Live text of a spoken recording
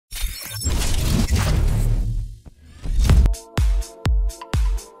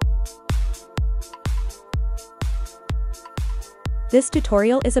This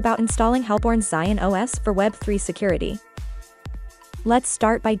tutorial is about installing Hellborn's ZIION OS for Web3 security. Let's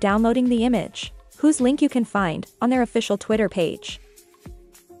start by downloading the image, whose link you can find on their official Twitter page.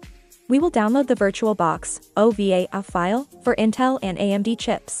 We will download the VirtualBox OVA file for Intel and AMD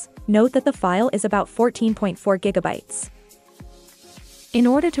chips. Note that the file is about 14.4 gigabytes. In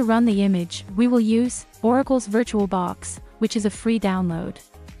order to run the image, we will use Oracle's VirtualBox, which is a free download.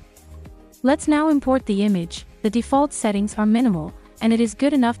 Let's now import the image. The default settings are minimal, and it is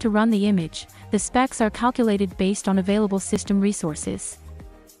good enough to run the image. The specs are calculated based on available system resources.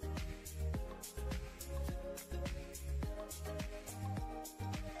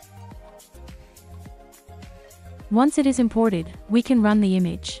 Once it is imported, we can run the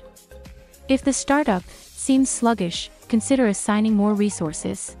image. If the startup seems sluggish, consider assigning more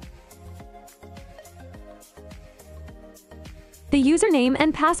resources. The username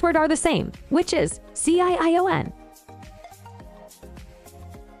and password are the same, which is ZIION.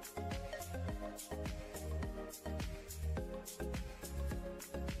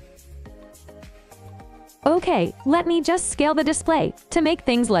 Okay, let me just scale the display to make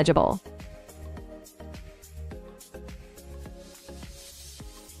things legible.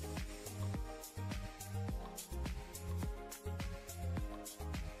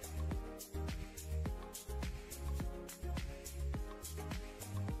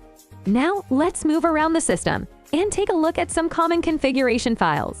 Now, let's move around the system and take a look at some common configuration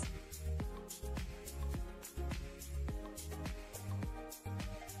files.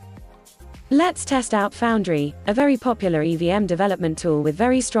 Let's test out Foundry, a very popular EVM development tool with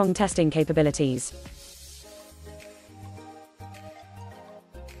very strong testing capabilities.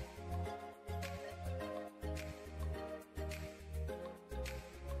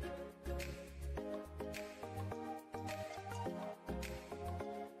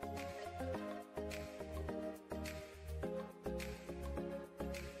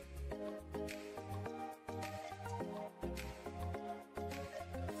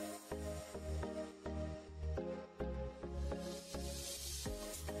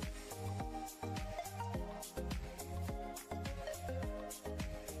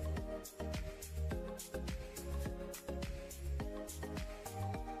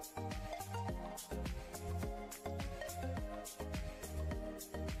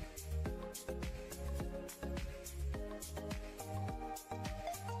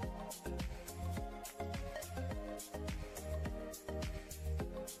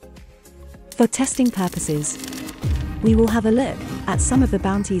 For testing purposes, we will have a look at some of the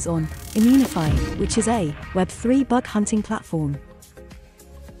bounties on Immunify, which is a Web3 bug hunting platform.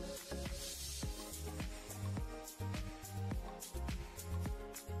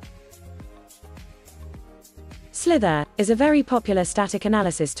 Slither is a very popular static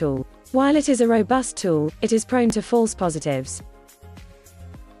analysis tool. While it is a robust tool, it is prone to false positives.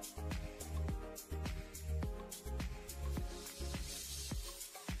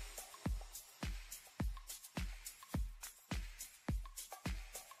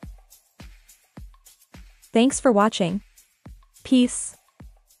 Thanks for watching. Peace.